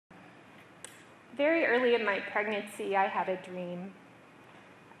Very early in my pregnancy, I had a dream.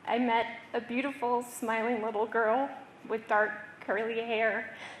 I met a beautiful, smiling little girl with dark, curly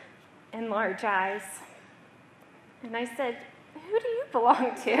hair and large eyes. And I said, "Who do you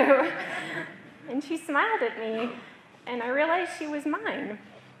belong to?" And she smiled at me, and I realized she was mine.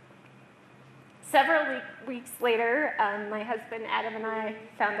 Several weeks later, my husband Adam and I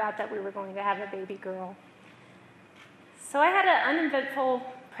found out that we were going to have a baby girl. So I had an uneventful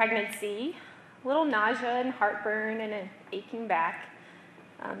pregnancy, a little nausea and heartburn and an aching back,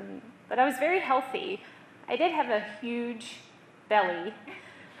 but I was very healthy. I did have a huge belly.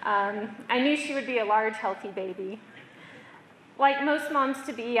 I knew she would be a large, healthy baby. Like most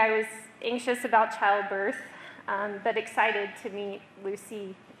moms-to-be, I was anxious about childbirth, but excited to meet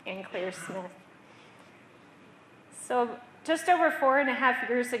Lucy and Claire Smith. So just over 4.5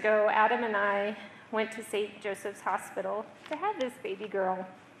 years ago, Adam and I went to St. Joseph's Hospital to have this baby girl.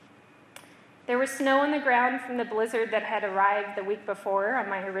 There was snow on the ground from the blizzard that had arrived the week before on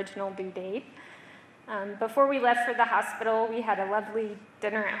my original due date. Before we left for the hospital, we had a lovely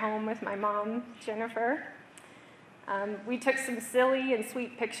dinner at home with my mom, Jennifer. We took some silly and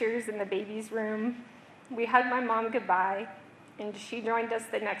sweet pictures in the baby's room. We hugged my mom goodbye, and she joined us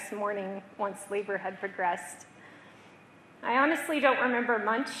the next morning once labor had progressed. I honestly don't remember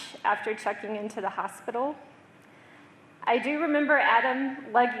much after checking into the hospital. I do remember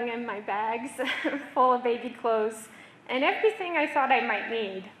Adam lugging in my bags full of baby clothes and everything I thought I might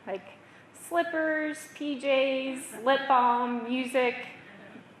need, like slippers, PJs, lip balm, music,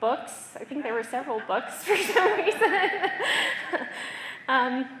 books. I think there were several books for some reason.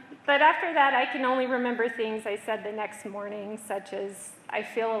 But after that, I can only remember things I said the next morning, such as, "I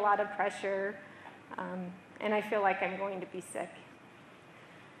feel a lot of pressure, and I feel like I'm going to be sick."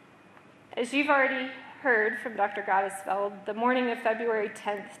 As you've already heard from Dr. Gottesfeld, the morning of February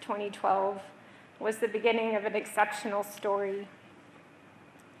 10th, 2012 was the beginning of an exceptional story.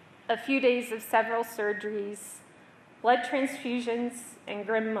 A few days of several surgeries, blood transfusions, and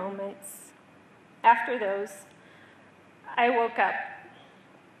grim moments. After those, I woke up.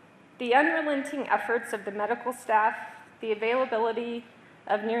 The unrelenting efforts of the medical staff, the availability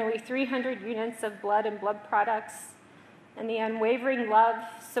of nearly 300 units of blood and blood products, and the unwavering love,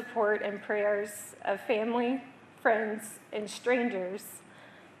 support, and prayers of family, friends, and strangers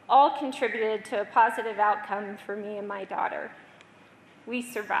all contributed to a positive outcome for me and my daughter. We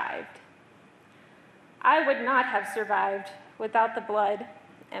survived. I would not have survived without the blood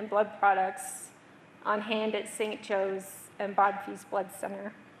and blood products on hand at St. Joe's and Bonfils Blood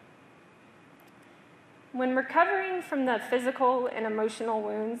Center. When recovering from the physical and emotional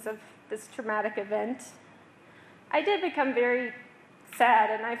wounds of this traumatic event, I did become very sad,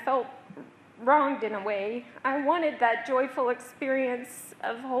 and I felt wronged in a way. I wanted that joyful experience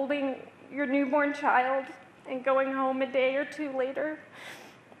of holding your newborn child and going home a day or two later.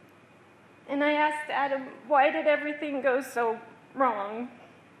 And I asked Adam, why did everything go so wrong?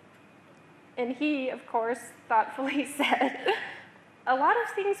 And he, of course, thoughtfully said, a lot of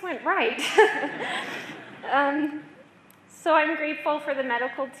things went right. So I'm grateful for the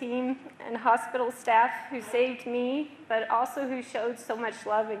medical team and hospital staff who saved me, but also who showed so much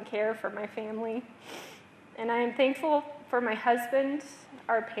love and care for my family. And I am thankful for my husband,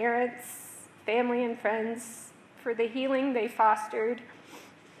 our parents, family, and friends for the healing they fostered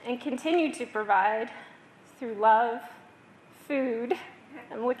and continue to provide through love, food,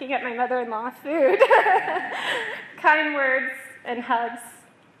 I'm looking at my mother-in-law, food, kind words, and hugs.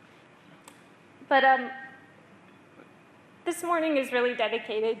 But this morning is really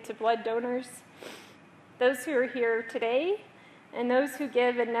dedicated to blood donors, those who are here today, and those who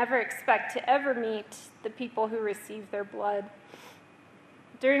give and never expect to ever meet the people who receive their blood.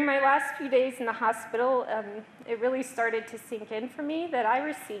 During my last few days in the hospital, it really started to sink in for me that I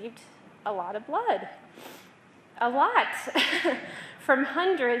received a lot of blood. A lot, from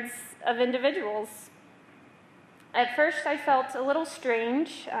hundreds of individuals. At first, I felt a little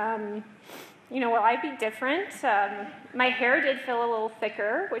strange. Will I be different? My hair did feel a little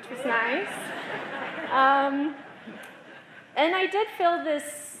thicker, which was nice. And I did feel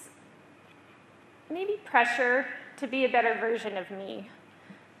this maybe pressure to be a better version of me.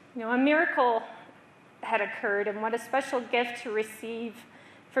 A miracle had occurred, and what a special gift to receive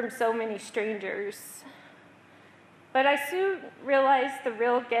from so many strangers. But I soon realized the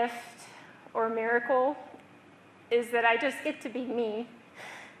real gift or miracle is that I just get to be me.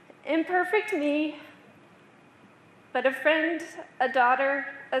 Imperfect me, but a friend, a daughter,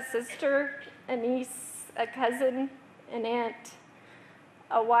 a sister, a niece, a cousin, an aunt,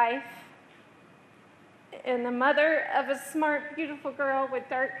 a wife, and the mother of a smart, beautiful girl with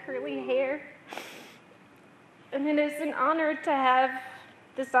dark, curly hair. And it is an honor to have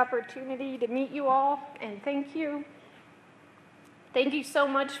this opportunity to meet you all, and thank you. Thank you so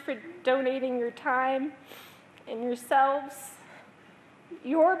much for donating your time and yourselves,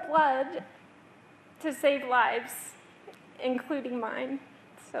 your blood, to save lives, including mine.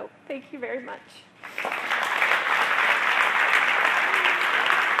 So thank you very much.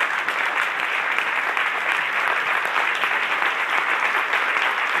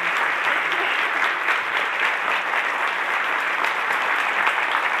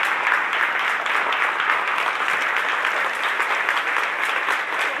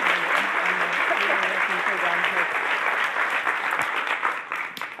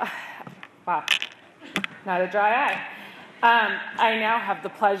 Wow, not a dry eye. I now have the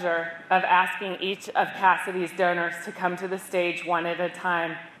pleasure of asking each of Cassidy's donors to come to the stage one at a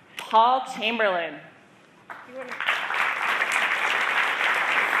time. Paul Chamberlain.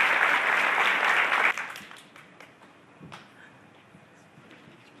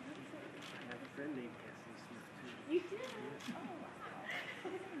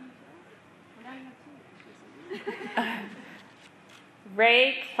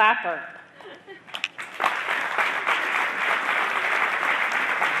 Ray Clapper.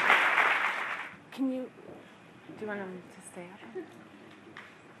 Do you want him to stay up?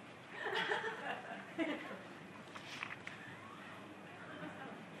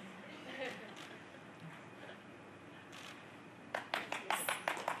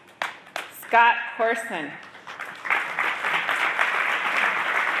 Scott Corson.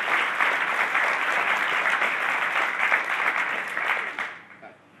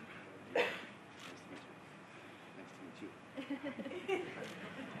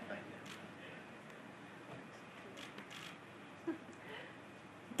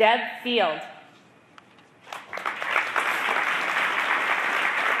 Deb Field.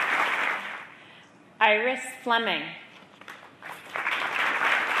 Iris Fleming.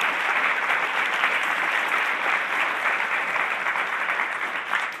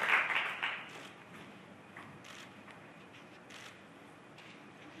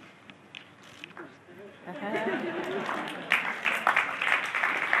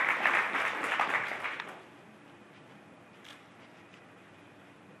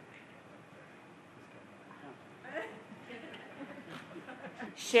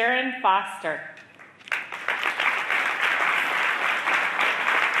 Sharon Foster.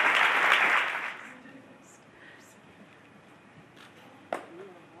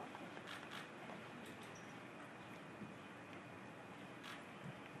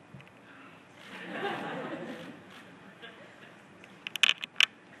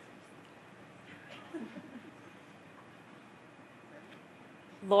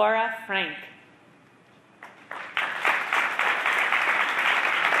 Laura Frank.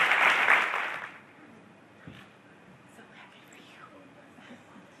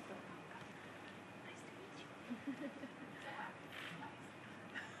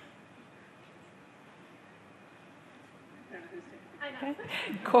 Okay.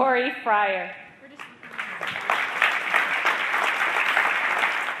 Corey Fryer.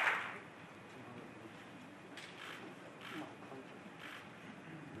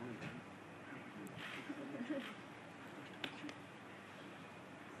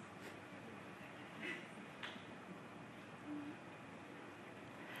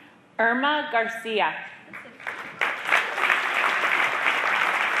 Irma Garcia.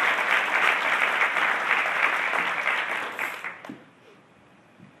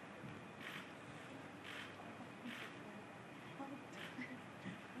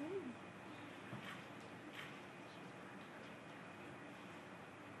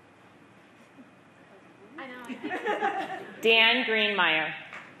 Dan Greenmeyer.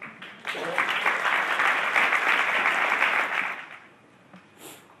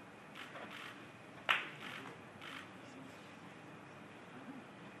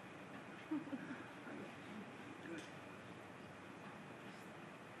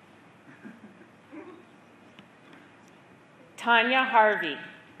 Tanya Harvey.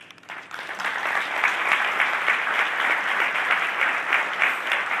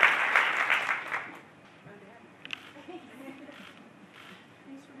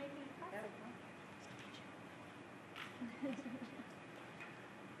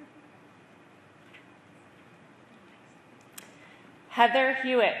 Heather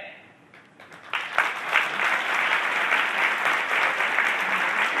Hewitt.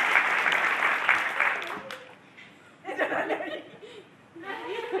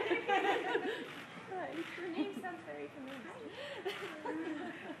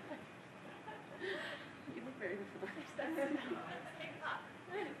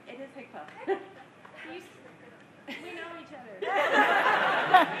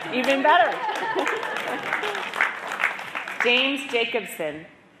 Even better. James Jacobson.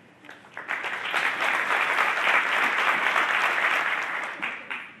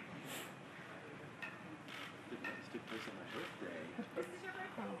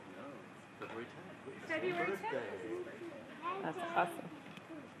 That's awesome.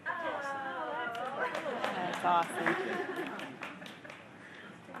 That's awesome.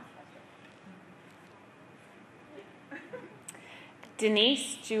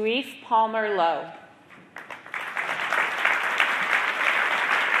 Denise Juif Palmer Lowe.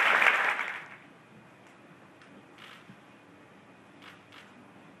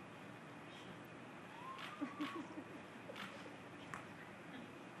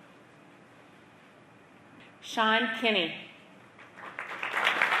 Sean Kinney.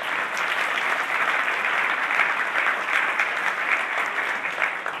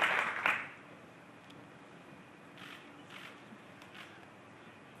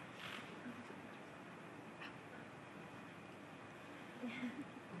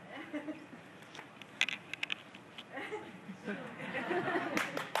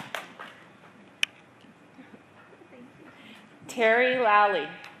 Terry Lally.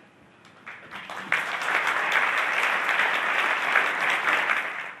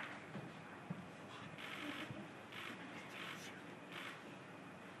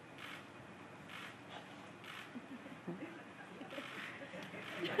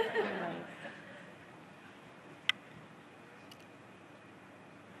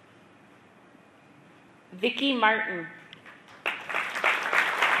 Vicky Martin.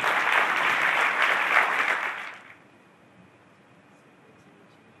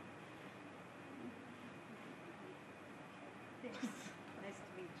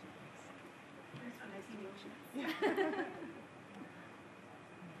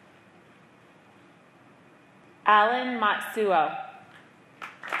 Alan Matsuo.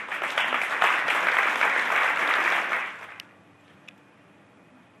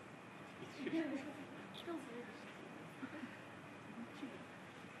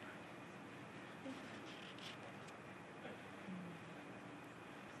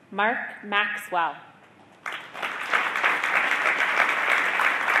 Mark Maxwell.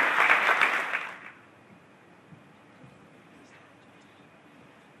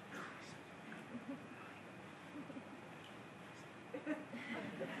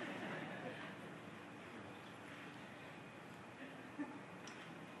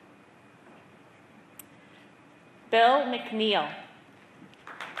 Bill McNeil.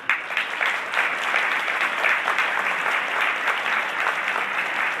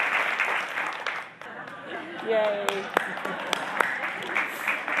 Yay.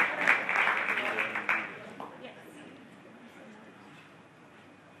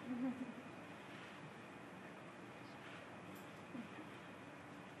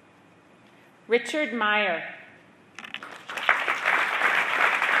 Richard Meyer.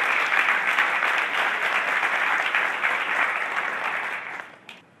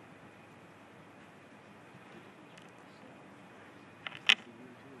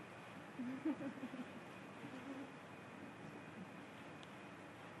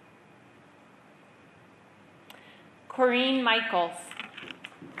 Corrine Michaels.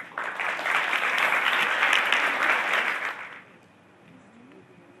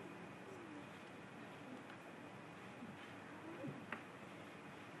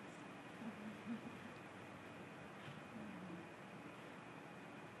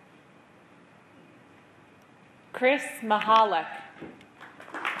 Chris Mahalik.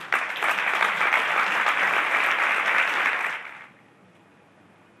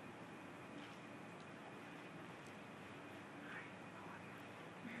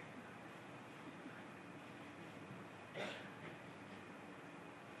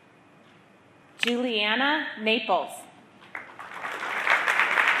 Juliana Maples.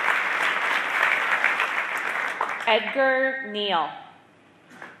 Edgar Neal.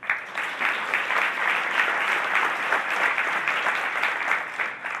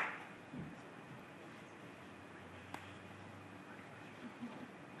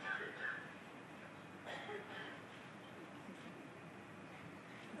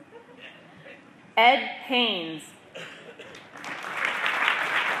 Ed Haynes.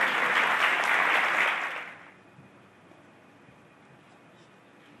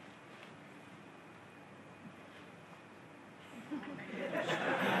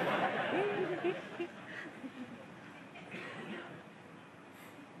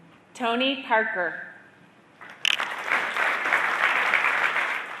 Tony Parker.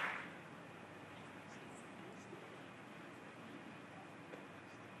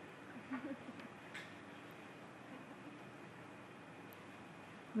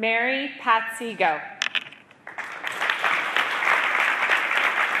 Mary Patsy Go.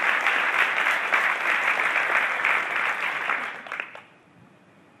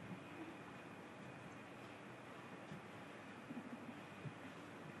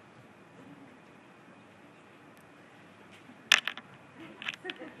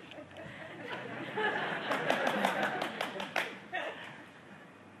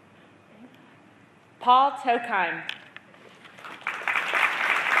 Paul Tokheim.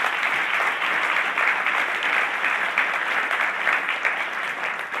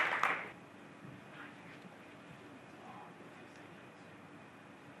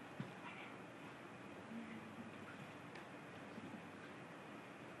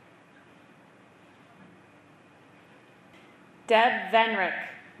 Deb Venrick.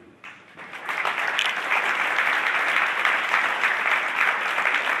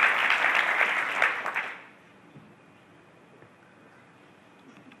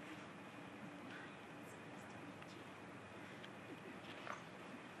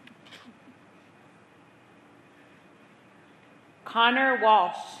 Connor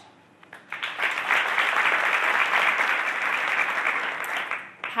Walsh.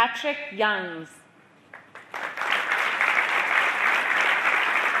 Patrick Youngs.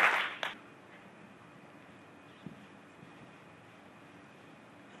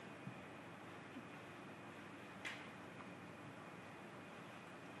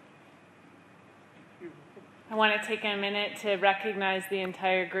 I want to take a minute to recognize the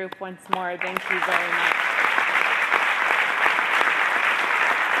entire group once more. Thank you very much.